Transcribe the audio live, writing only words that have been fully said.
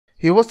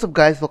Hey, what's up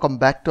guys, welcome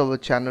back to our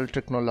channel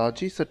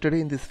Technology. So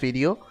today in this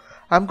video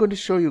I'm going to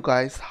show you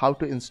guys how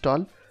to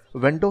install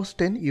Windows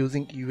 10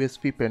 using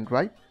USB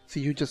pendrive. So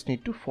you just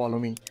need to follow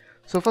me.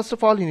 So first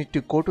of all, you need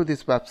to go to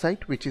this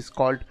website which is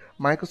called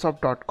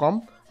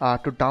microsoft.com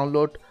to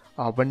download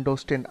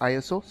Windows 10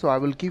 ISO. So I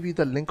will give you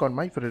the link on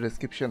my video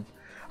description.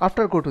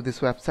 After go to this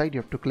website,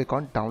 you have to click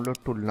on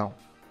download tool now.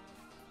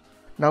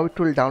 Now it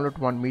will download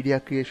one media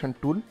creation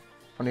tool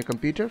on your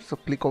computer. So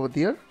click over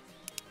there.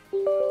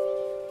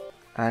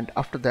 And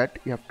after that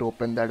you have to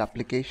open that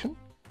application.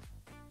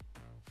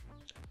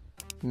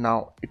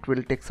 Now it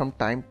will take some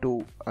time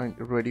to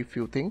ready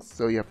few things,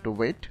 so you have to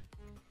wait.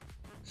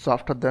 So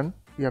after then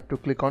you have to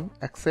click on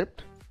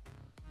accept.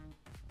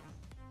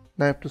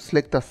 Now you have to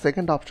select the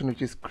second option,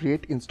 which is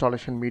create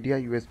installation media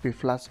USB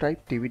flash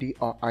drive, DVD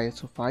or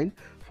ISO file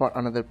for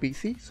another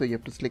PC. So you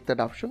have to select that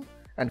option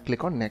and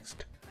click on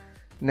next.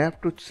 Now you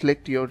have to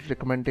select your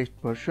recommended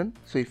version.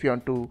 So if you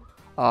want to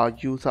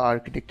use the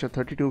architecture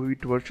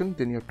 32-bit version,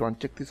 then you have to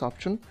uncheck this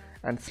option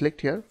and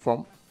select here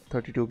from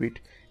 32-bit.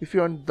 If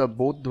you want the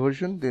both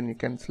version, then you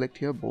can select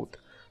here both.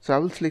 So I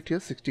will select here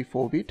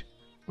 64-bit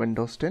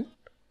Windows 10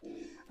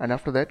 and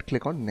after that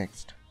click on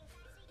next.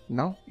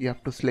 Now you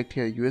have to select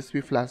here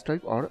USB flash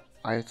drive or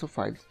ISO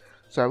files.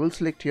 So I will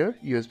select here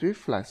USB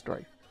flash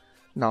drive.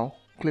 Now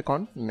click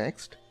on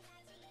next,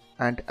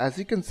 and as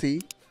you can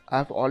see I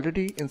have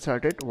already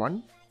inserted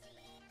one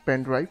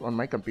pen drive on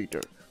my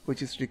computer,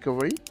 which is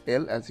recovery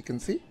L, as you can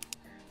see.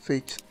 So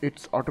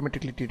it's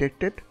automatically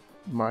detected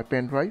my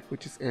pen drive,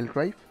 which is L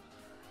drive,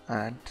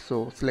 and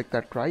so select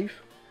that drive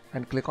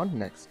and click on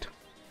next.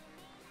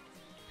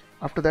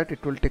 After that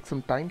it will take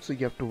some time, so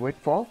you have to wait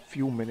for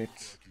few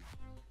minutes.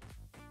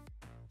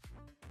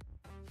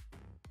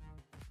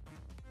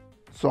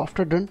 So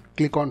after done,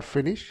 click on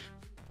finish.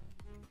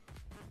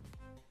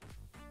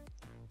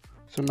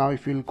 So now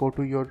if you'll go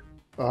to your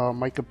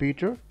my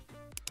computer,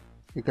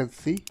 you can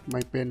see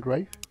my pen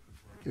drive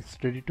is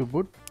ready to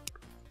boot.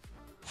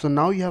 So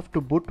now you have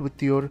to boot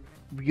with your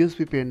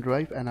USB pen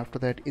drive, and after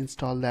that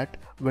install that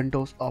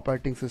Windows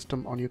operating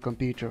system on your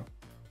computer.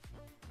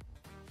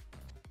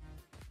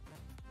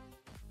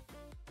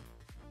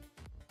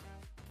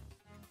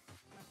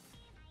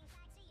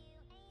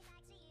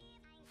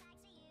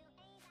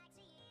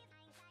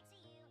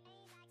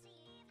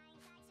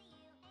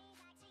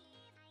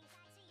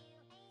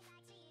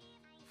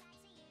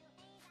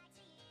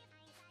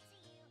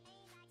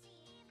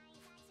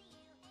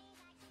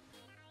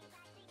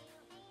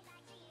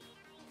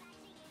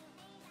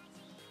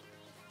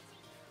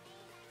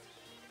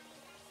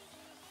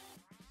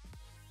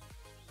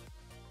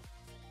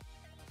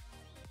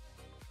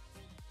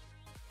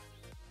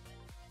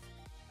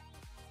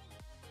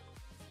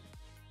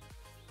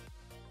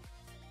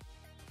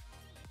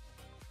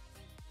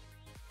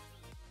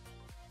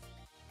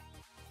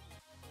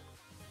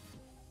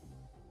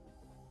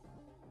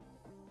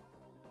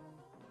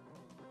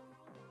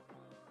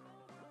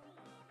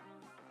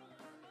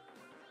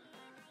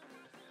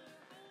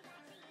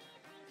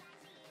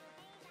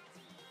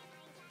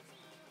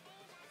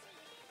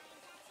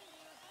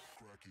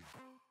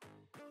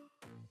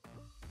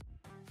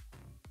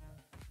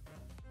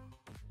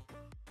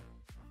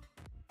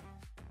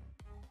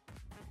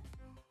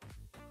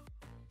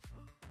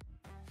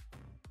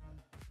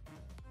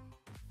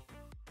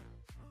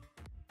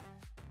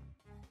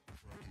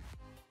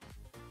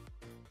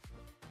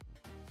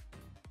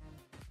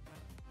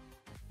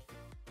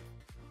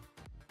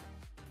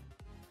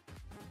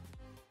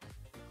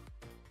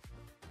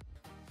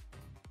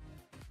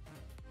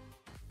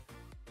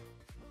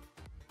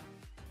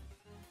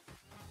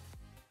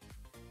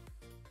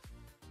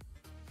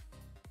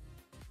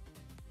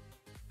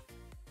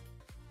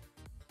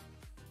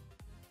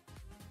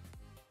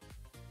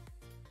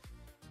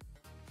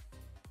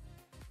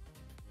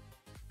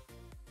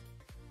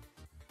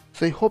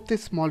 So I hope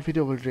this small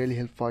video will really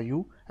help for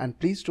you, and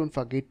please don't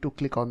forget to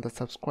click on the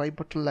subscribe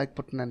button, like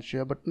button and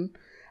share button.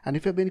 And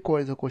if you have any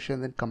queries or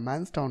questions, then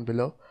comments down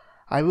below.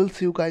 I will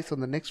see you guys on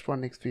the next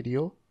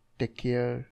video. Take care.